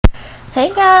Hey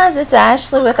guys, it's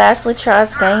Ashley with Ashley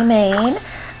Tries Gaming,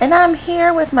 and I'm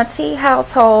here with my tea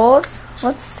households.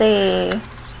 Let's see.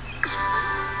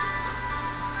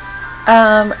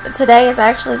 Today is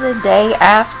actually the day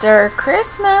after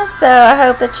Christmas, so I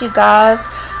hope that you guys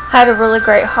had a really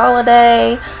great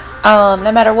holiday.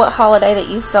 No matter what holiday that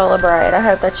you celebrate, I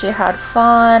hope that you had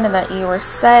fun and that you were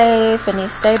safe and you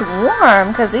stayed warm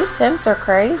because these temps are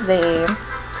crazy.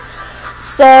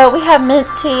 So we have mint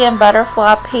tea and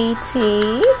butterfly pea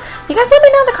tea. You guys let me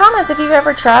know in the comments if you've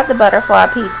ever tried the butterfly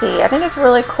pea tea. I think it's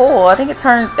really cool. I think it's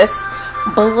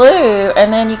blue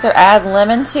and then you could add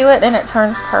lemon to it and it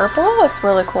turns purple. It's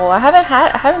really cool. I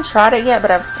haven't tried it yet,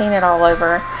 but I've seen it all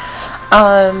over.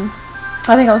 I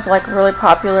think it was like really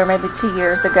popular maybe 2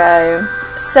 years ago.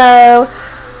 So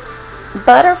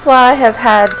Butterfly has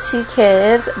had 2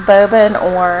 kids, Boba and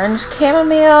Orange.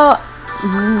 Chamomile,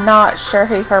 not sure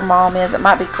who her mom is. It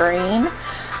might be Green.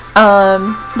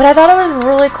 But I thought it was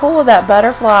really cool that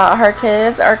Butterfly, her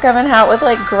kids are coming out with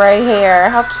like gray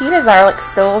hair. How cute is that? Like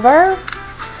silver.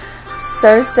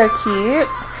 So cute.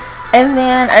 And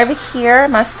then over here,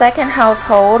 my second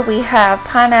household, we have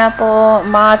Pineapple,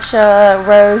 Matcha,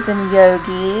 Rose, and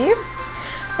Yogi.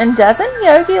 And doesn't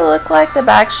Yogi look like the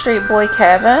Backstreet Boy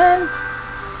Kevin?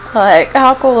 Like,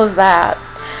 how cool is that?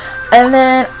 And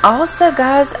then also,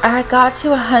 guys, I got to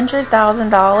 $100,000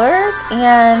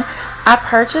 and I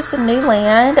purchased a new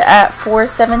land at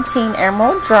 417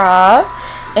 Emerald Drive,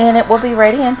 and it will be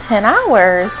ready in 10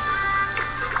 hours.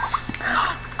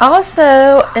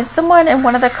 Also, and someone in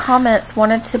one of the comments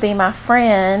wanted to be my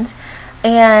friend,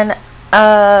 and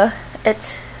I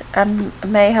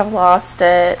may have lost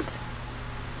it.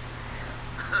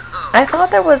 I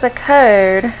thought there was a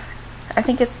code. I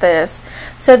think it's this.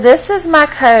 So this is my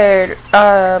code.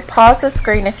 Pause the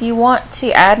screen if you want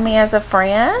to add me as a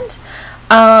friend.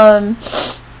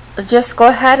 Just go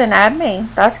ahead and add me.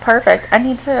 That's perfect. I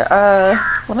need to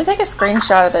let me take a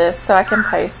screenshot of this so I can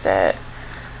post it.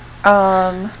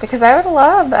 Because I would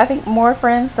love, I think more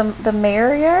friends the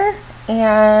merrier,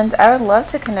 and I would love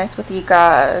to connect with you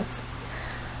guys.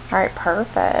 Alright,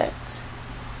 perfect.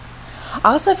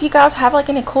 Also, if you guys have like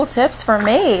any cool tips for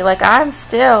me, like I'm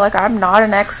not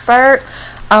an expert,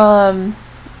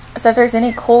 so if there's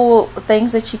any cool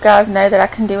things that you guys know that I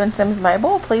can do in Sims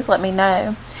Mobile, please let me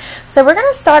know. So we're going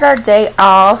to start our day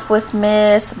off with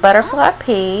Miss Butterfly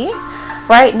P.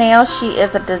 Right now she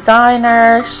is a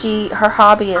designer. Her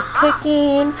hobby is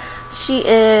cooking. She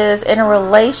is in a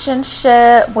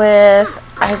relationship with,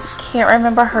 I can't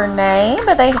remember her name,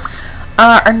 but they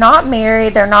are not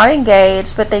married. They're not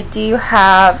engaged, but they do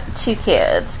have 2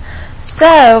 kids.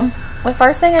 So the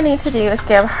first thing I need to do is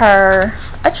give her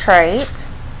a trait.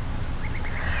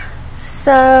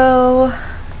 So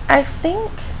I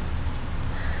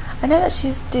know that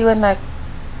she's doing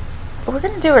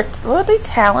we'll do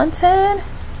talented,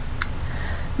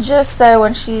 just so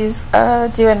when she's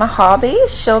doing the hobby,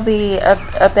 she'll be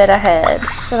a bit ahead.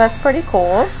 So that's pretty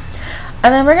cool.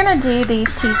 And then we're going to do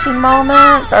these teaching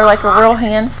moments, or like a real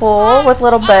handful with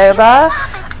little Boba.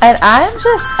 And I'm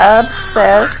just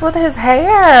obsessed with his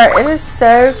hair. It is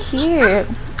so cute.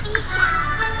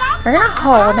 We're going to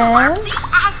hold him.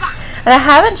 And I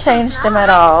haven't changed him at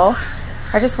all.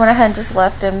 I just went ahead and just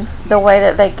left him the way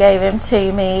that they gave him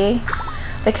to me,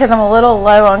 because I'm a little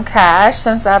low on cash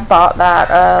since I bought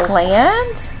that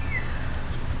land.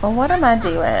 Well, what am I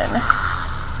doing?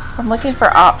 I'm looking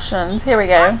for options. Here we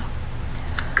go.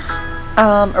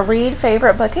 Read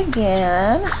favorite book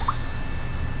again.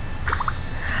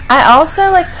 I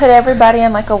also like put everybody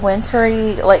in like a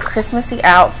wintry, like Christmassy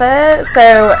outfit.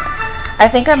 So I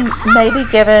think I'm maybe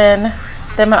giving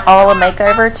them all a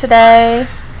makeover today.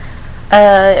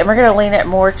 And we're going to lean it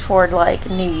more toward like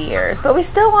New Year's. But we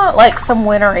still want like some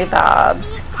wintry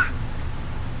vibes.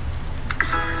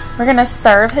 We're going to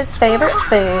serve his favorite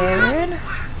food.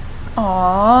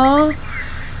 Aww.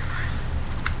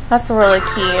 That's really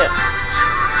cute.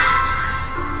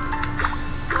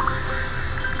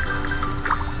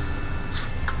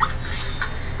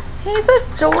 He's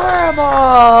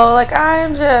adorable. Like,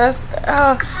 I'm just,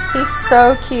 oh, he's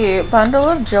so cute. Bundle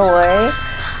of joy.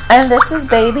 And this is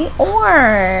baby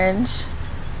Orange.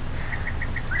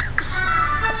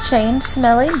 Change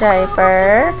smelly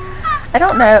diaper. I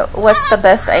don't know what's the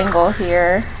best angle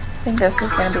here. I think this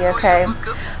is going to be okay.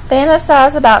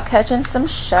 Fantasize about catching some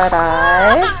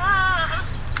shut-eye.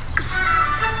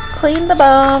 Clean the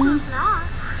bum.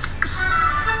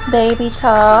 Baby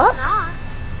talk.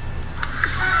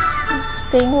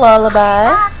 Sing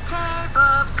lullaby.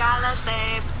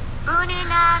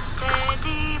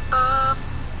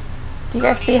 Do you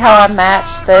guys see how I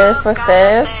matched this with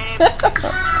this?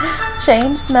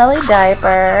 change smelly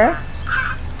diaper.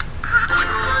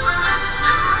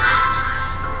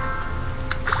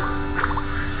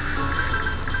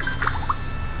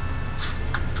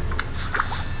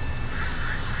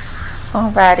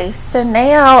 Alrighty, so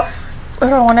now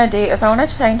what I want to do is I want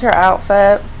to change her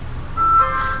outfit.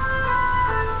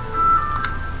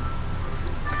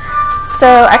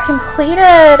 So I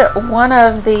completed one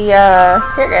of the,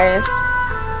 here it goes,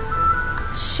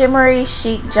 shimmery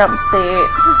chic jumpsuit.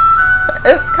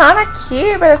 It's kind of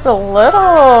cute, but it's a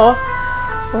little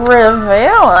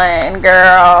revealing,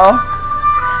 girl.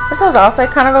 This was also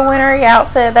kind of a wintry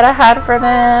outfit that I had for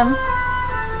them.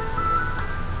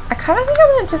 I kind of think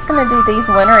I'm just going to do these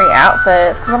wintry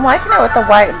outfits because I'm liking it with the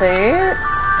white boots.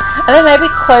 And then maybe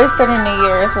closer to New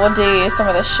Year's we'll do some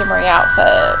of the shimmery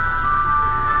outfits.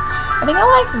 I think I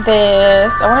like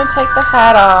this. I want to take the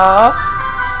hat off.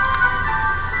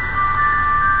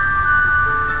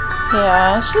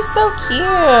 Yeah, she's so cute.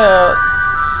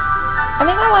 I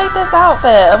think I like this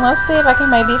outfit. And let's see if I can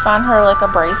maybe find her like a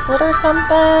bracelet or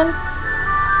something.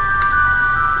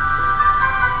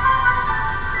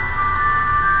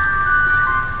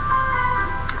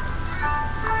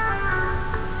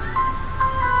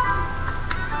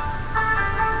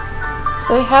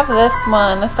 So we have this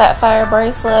one, the sapphire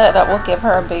bracelet that will give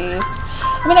her a boost.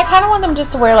 I mean, I kind of want them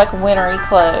just to wear like wintry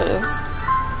clothes.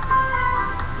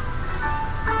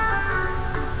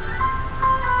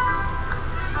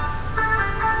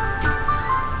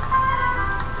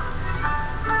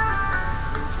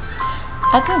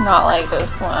 I do not like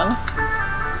this one.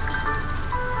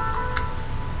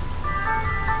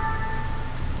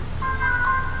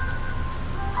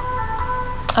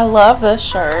 I love this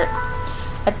shirt.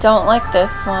 I don't like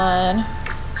this one.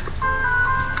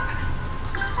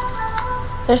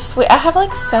 They're sweet. I have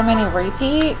like so many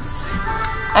repeats.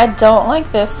 I don't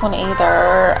like this one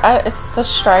either. It's the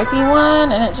stripy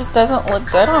one and it just doesn't look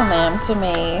good on them to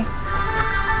me.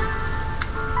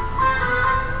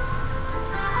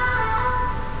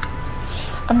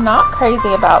 I'm not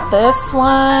crazy about this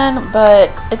one, but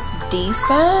it's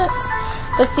decent.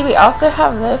 But see, we also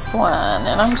have this one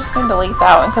and I'm just going to delete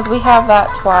that one because we have that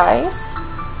twice.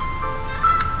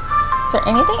 Is there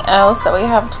anything else that we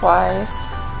have twice?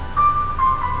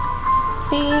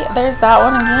 See, there's that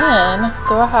one again.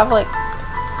 Do I have like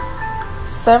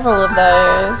several of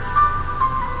those?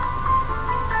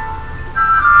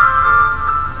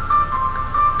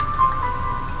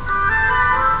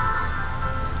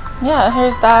 Yeah,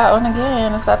 here's that one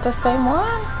again. Is that the same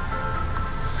one?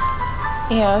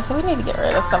 Yeah, so we need to get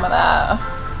rid of some of that.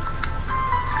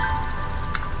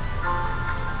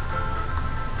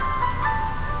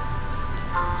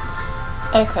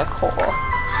 Okay, cool.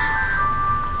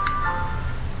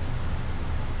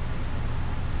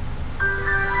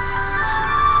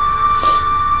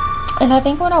 And I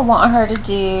think what I want her to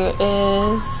do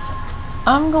is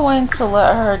I'm going to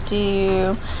let her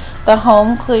do the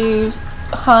home clues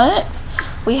hunt.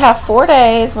 We have 4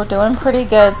 days. We're doing pretty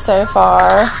good so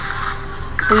far.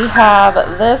 We have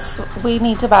this. We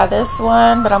need to buy this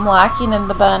one, but I'm lacking in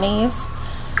the bunnies.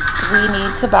 We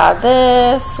need to buy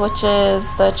this, which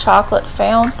is the chocolate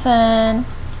fountain.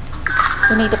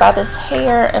 We need to buy this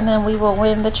hair, and then we will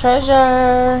win the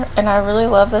treasure. And I really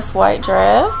love this white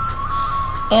dress.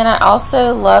 And I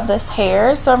also love this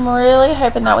hair, so I'm really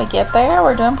hoping that we get there.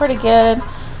 We're doing pretty good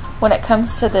when it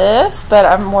comes to this, but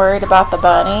I'm worried about the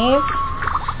bunnies.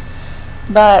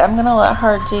 But I'm going to let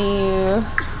her do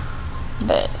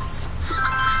this.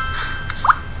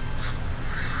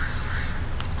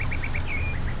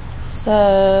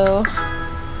 So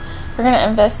we're going to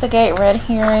investigate red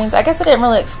herrings. I guess I didn't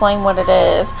really explain what it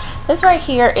is. This right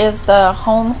here is the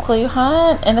home clue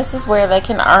hunt, and this is where they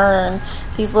can earn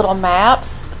these little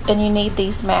maps, and you need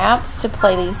these maps to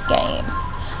play these games.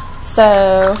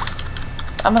 So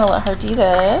I'm going to let her do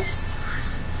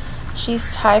this.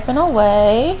 She's typing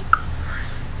away.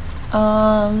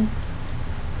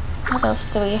 What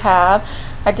else do we have?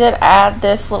 I did add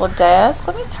this little desk.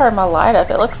 Let me turn my light up.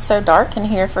 It looks so dark in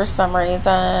here for some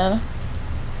reason.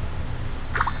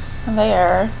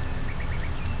 There.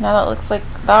 Now that looks like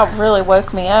that really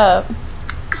woke me up.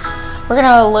 We're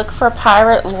gonna look for a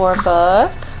pirate lore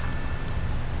book.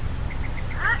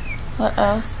 What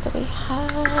else do we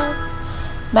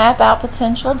have? Map out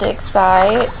potential dig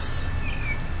sites.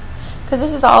 Because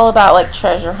this is all about like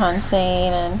treasure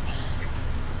hunting and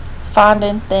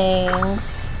finding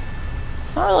things.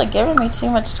 It's not really giving me too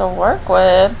much to work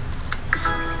with.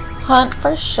 Hunt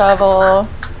for shovel.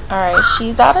 Alright,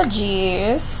 she's out of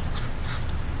juice.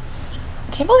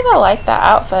 I can't believe I like that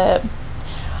outfit.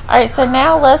 Alright, so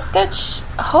now let's go.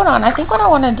 Hold on. I think what I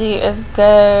want to do is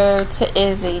go to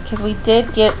Izzy because we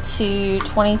did get to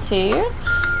 22.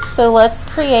 So let's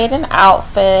create an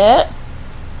outfit.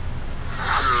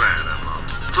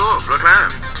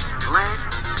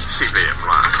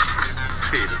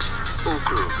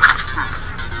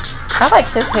 I like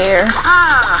his hair.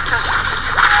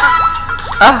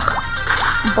 Ugh,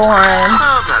 boring.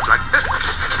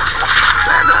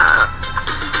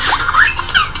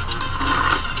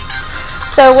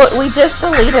 So we just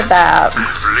deleted that.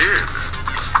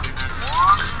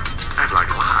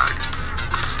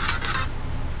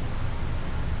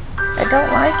 I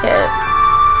don't like it.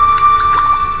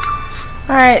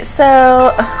 Alright,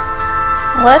 so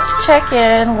let's check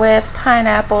in with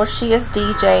Pineapple. She is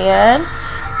DJing.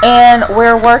 And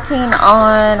we're working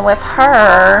on, with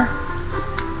her,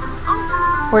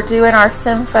 we're doing our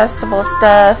Sim Festival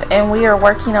stuff. And we are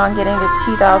working on getting to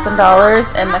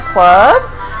 $2,000 in the club.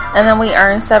 And then we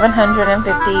earn 750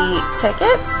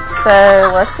 tickets. So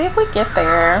let's see if we get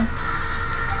there.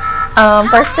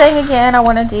 First thing again I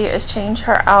want to do is change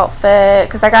her outfit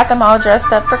because I got them all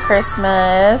dressed up for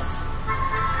Christmas.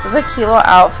 This is a cute little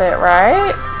outfit,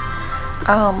 right?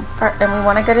 And we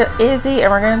want to go to Izzy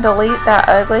and we're going to delete that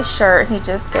ugly shirt he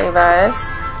just gave us.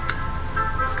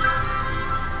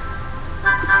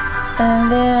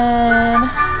 And then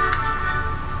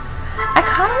I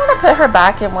kind of want to put her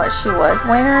back in what she was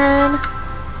wearing.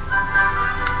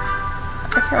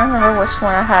 I can't remember which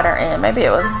one I had her in. Maybe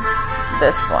it was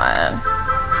this one.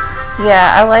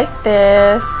 Yeah, I like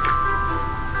this.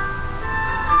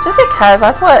 Just because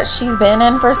that's what she's been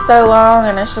in for so long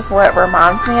and it's just what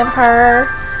reminds me of her.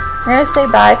 We're going to say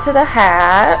bye to the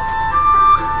hat.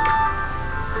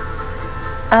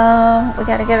 We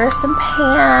got to get her some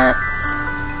pants.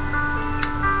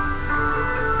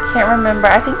 Can't remember.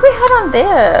 I think we had on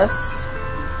this.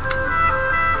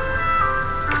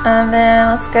 And then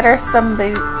let's get her some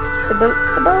boots.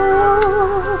 Boots.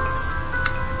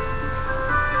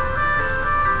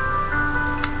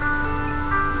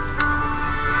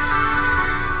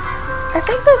 I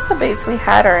think that's the boots we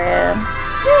had her in.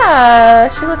 Yeah,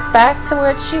 she looks back to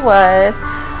what she was.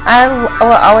 I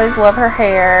will always love her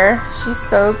hair. She's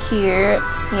so cute.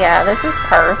 Yeah, this is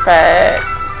perfect.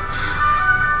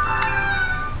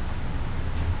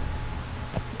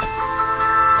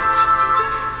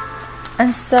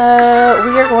 And so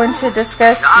we are going to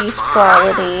discuss juice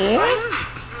quality.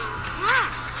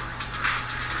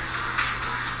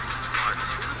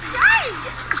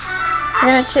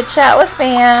 We're going to chit chat with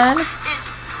Van.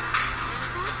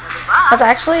 That's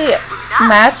actually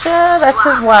Matcha, that's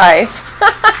his wife.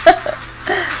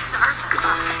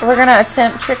 We're going to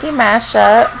attempt Tricky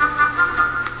Mashup.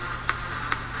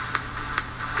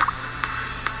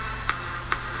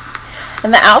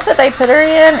 And the outfit they put her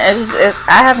in is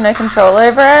I have no control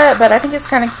over it, but I think it's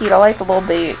kind of cute. I like the little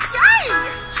boots.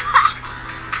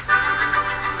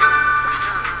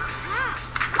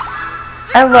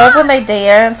 I love when they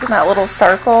dance in that little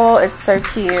circle. It's so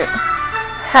cute.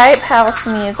 Hype house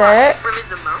music.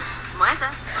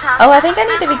 Oh, I think I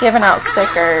need to be giving out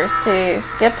stickers to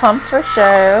get pumped for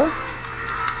show.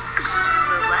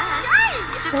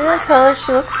 We're going to tell her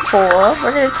she looks cool.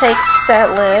 We're going to take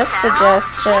set list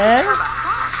suggestion.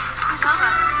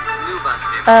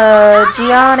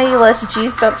 Gianni, let's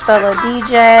juice up fellow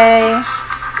DJ.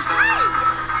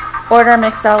 Order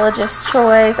mixologist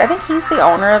choice. I think he's the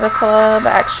owner of the club,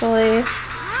 actually.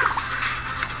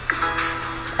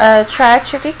 Try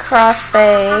tricky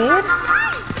crossfade.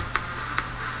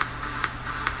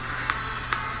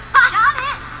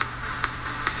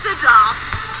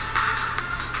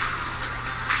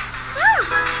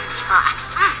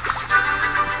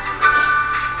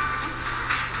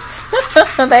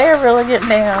 They are really getting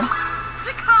down.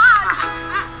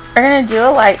 We're going to do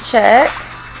a light check.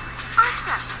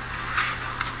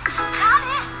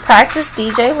 Practice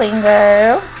DJ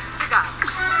lingo.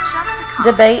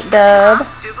 Debate dub.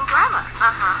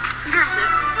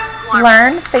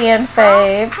 Learn fan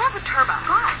faves.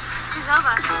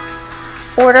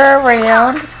 Order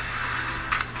around.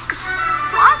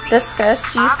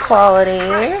 Discuss juice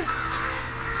quality.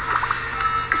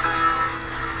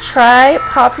 Try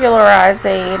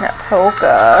popularizing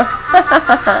polka.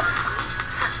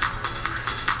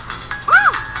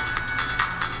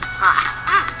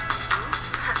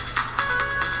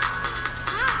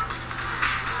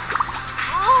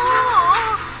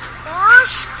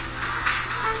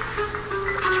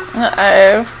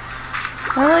 Uh-oh.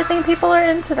 I don't really think people are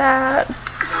into that.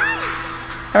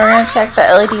 And we're going to check the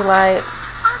LED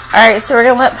lights. Alright, so we're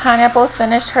going to let Pineapple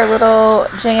finish her little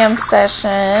jam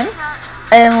session.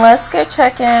 And let's go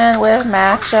check in with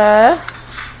Matcha.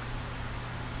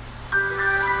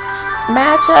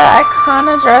 Matcha, I kind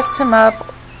of dressed him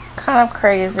up kind of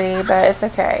crazy, but it's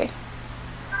okay.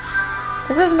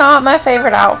 This is not my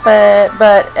favorite outfit,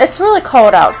 but it's really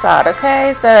cold outside,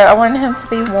 okay? So I wanted him to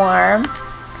be warm.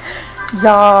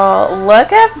 Y'all,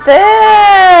 look at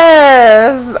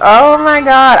this! Oh my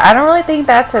god, I don't really think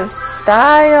that's his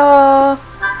style.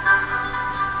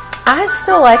 I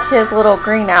still like his little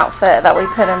green outfit that we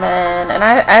put him in, and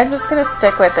I'm just going to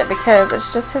stick with it because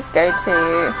it's just his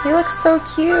go-to. He looks so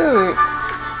cute.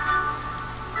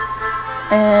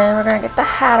 And we're going to get the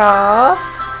hat off.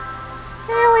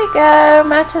 There we go,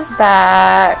 matches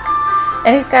back.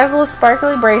 And he's got his little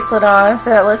sparkly bracelet on, so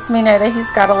that lets me know that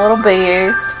he's got a little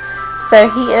boost. So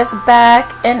he is back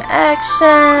in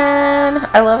action.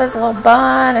 I love his little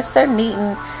bun. It's so neat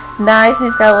and nice. And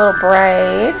he's got a little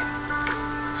braid.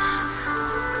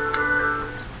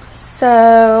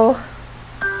 So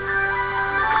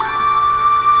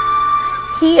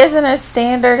he is in a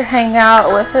standard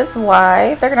hangout with his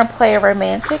wife. They're going to play a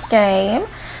romantic game.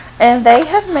 And they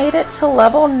have made it to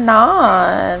level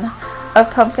 9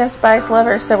 of Pumpkin Spice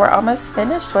Lovers. So we're almost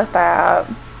finished with that.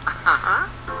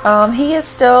 He is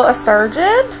still a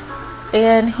surgeon,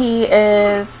 and he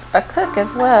is a cook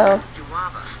as well.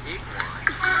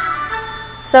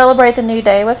 Celebrate the new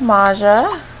day with Maja.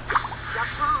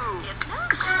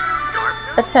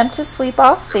 Attempt to sweep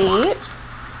off feet.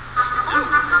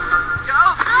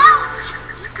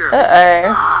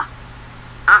 Uh-oh.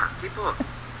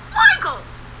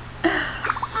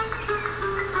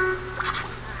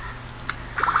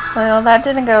 Well, that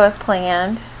didn't go as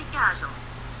planned.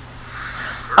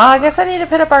 Oh, I guess I need to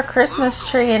put up our Christmas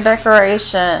tree and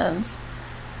decorations.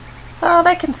 Oh,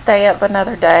 they can stay up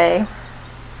another day.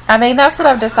 I mean, that's what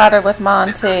I've decided with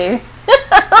mine, too.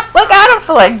 Look, I don't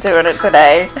feel like doing it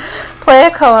today. Play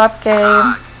a co-op game.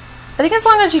 I think as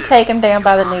long as you take them down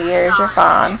by the New Year's, you're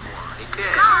fine.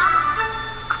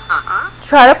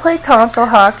 Try to play tonsil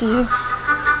hockey.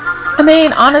 I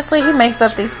mean, honestly, who makes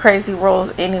up these crazy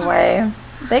rules anyway?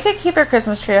 They could keep their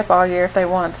Christmas tree up all year if they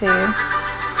want to.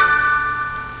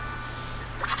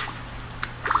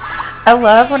 I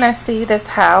love when I see this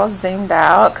house zoomed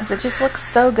out because it just looks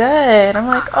so good. I'm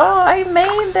like, oh, I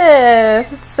made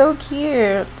this. It's so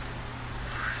cute.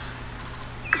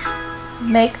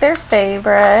 Make their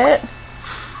favorite.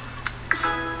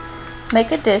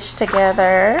 Make a dish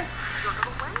together.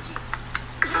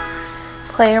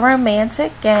 Play a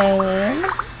romantic game.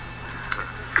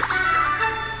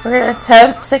 We're going to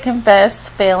attempt to confess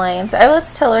feelings. Oh,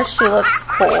 let's tell her she looks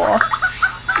cool.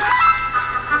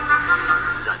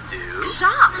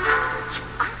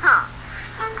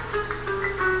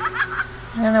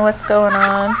 I don't know what's going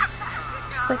on.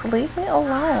 Just like, leave me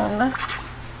alone.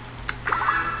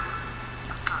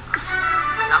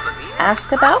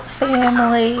 Ask about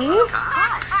family.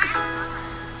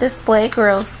 Display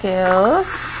grill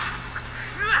skills.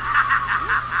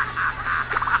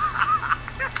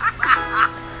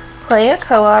 Play a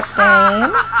co-op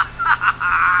game.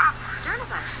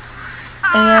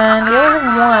 And the other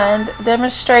one,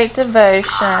 demonstrate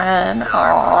devotion.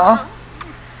 Aww.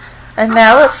 And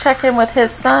now let's check in with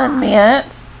his son,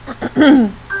 Mint.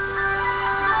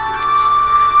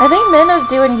 I think Mint is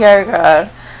doing yoga.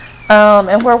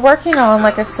 And we're working on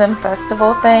like a sim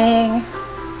festival thing.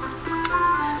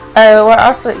 Oh, we're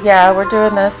also, yeah, we're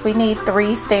doing this. We need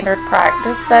 3 standard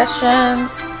practice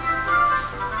sessions.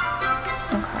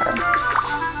 Okay.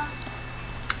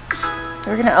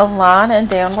 We're going to align in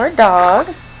downward dog.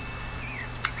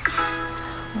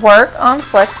 Work on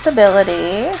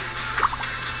flexibility.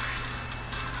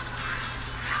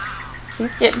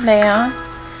 He's getting down.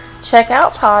 Check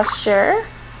out posture.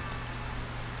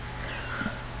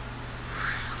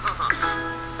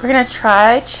 We're going to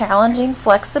try challenging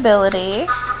flexibility.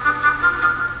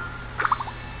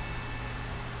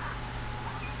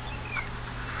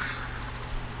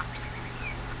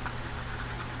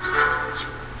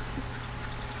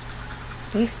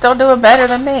 He's still doing better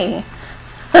than me.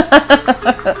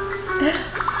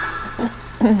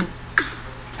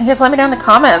 I guess let me know in the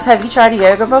comments. Have you tried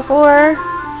yoga before?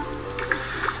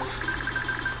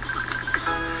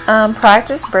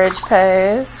 Practice bridge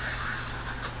pose.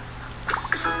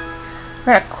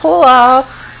 We're going to cool off.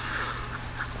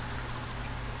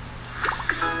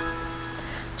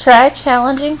 Try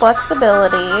challenging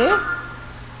flexibility.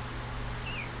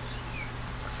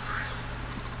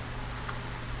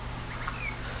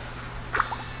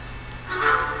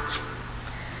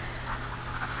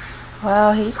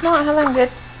 Well, he's not having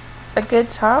a good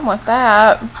time with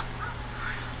that.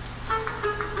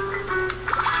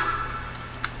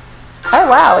 Oh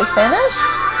wow, we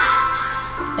finished?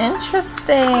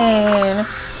 Interesting.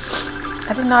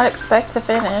 I did not expect to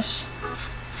finish.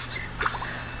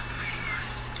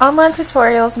 Online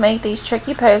tutorials make these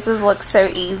tricky poses look so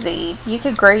easy. You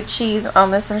could grate cheese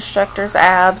on this instructor's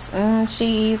abs.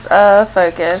 Cheese,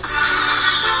 focus.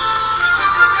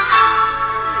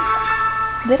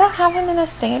 Did I have him in a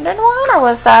standard one, or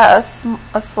was that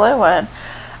a slow one?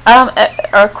 Or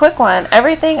a quick one.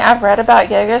 Everything I've read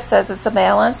about yoga says it's a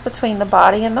balance between the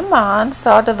body and the mind,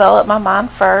 so I'll develop my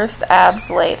mind first, abs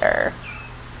later.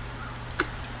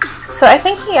 So I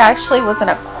think he actually was in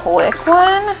a quick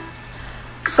one.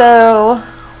 So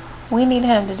we need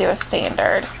him to do a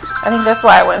standard. I think that's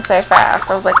why it went so fast.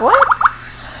 I was like, what?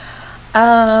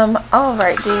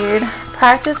 Alright, dude.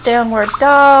 Practice downward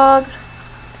dog.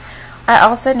 I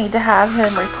also need to have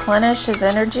him replenish his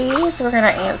energy. So we're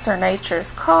going to answer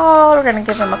nature's call. We're going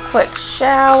to give him a quick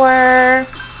shower.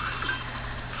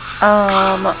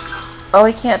 Oh,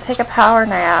 he can't take a power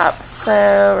nap. So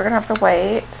we're going to have to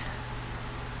wait.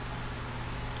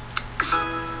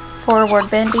 Forward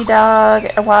bendy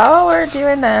dog. While we're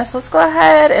doing this, let's go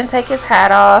ahead and take his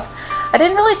hat off. I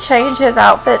didn't really change his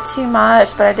outfit too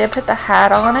much, but I did put the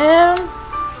hat on him.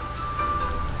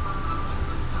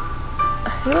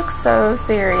 He looks so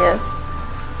serious.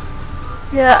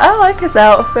 Yeah, I like his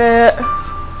outfit.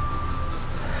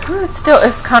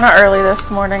 It's kind of early this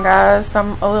morning, guys, so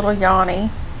I'm a little yawny.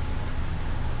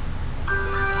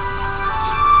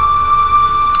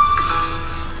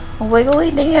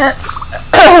 Wiggly dance.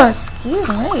 Excuse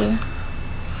me.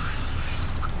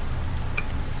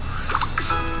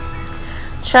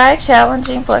 Try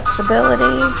challenging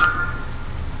flexibility.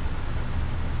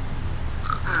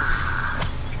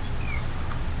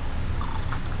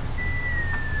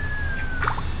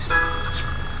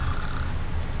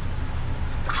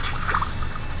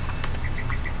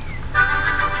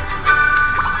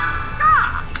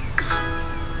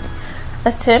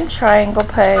 Attempt triangle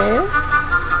pose.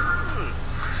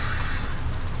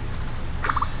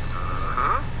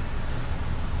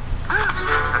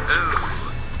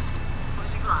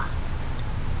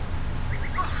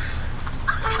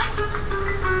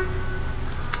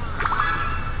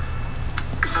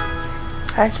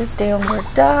 Practice downward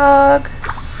dog.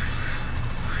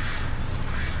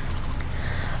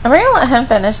 I'm going to let him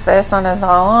finish this on his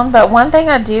own, but one thing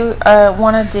I do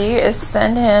want to do is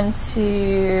send him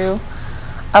to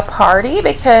a party,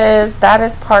 because that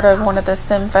is part of one of the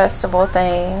Sim Festival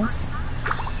things.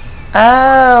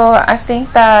 Oh, I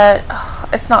think that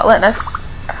it's not letting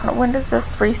us. I don't know, when does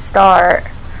this restart?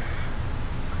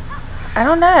 I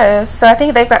don't know. So I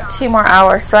think they've got 2 more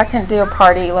hours, so I can do a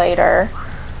party later.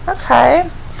 Okay.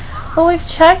 Well, we've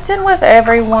checked in with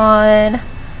everyone.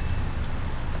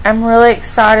 I'm really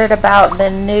excited about the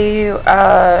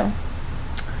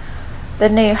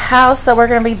new house that we're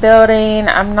going to be building.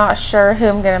 I'm not sure who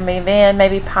I'm going to move in.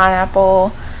 Maybe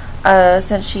Pineapple,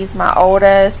 since she's my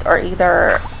oldest, or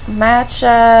either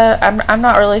Matcha. I'm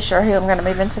not really sure who I'm going to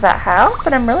move into that house,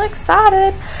 but I'm really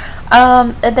excited.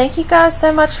 And thank you guys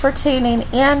so much for tuning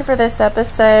in for this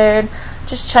episode.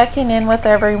 Just checking in with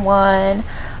everyone.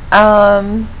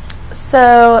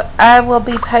 So I will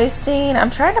be posting. I'm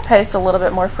trying to post a little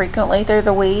bit more frequently through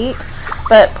the week,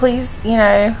 but please,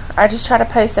 I just try to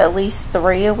post at least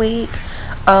 3 a week,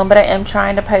 but I am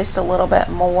trying to post a little bit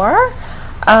more.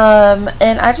 And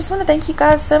I just want to thank you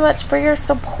guys so much for your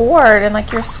support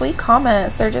and your sweet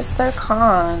comments. They're just so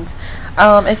kind.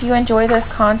 If you enjoy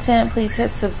this content, please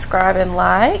hit subscribe and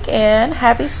like, and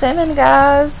happy simming,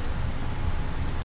 guys.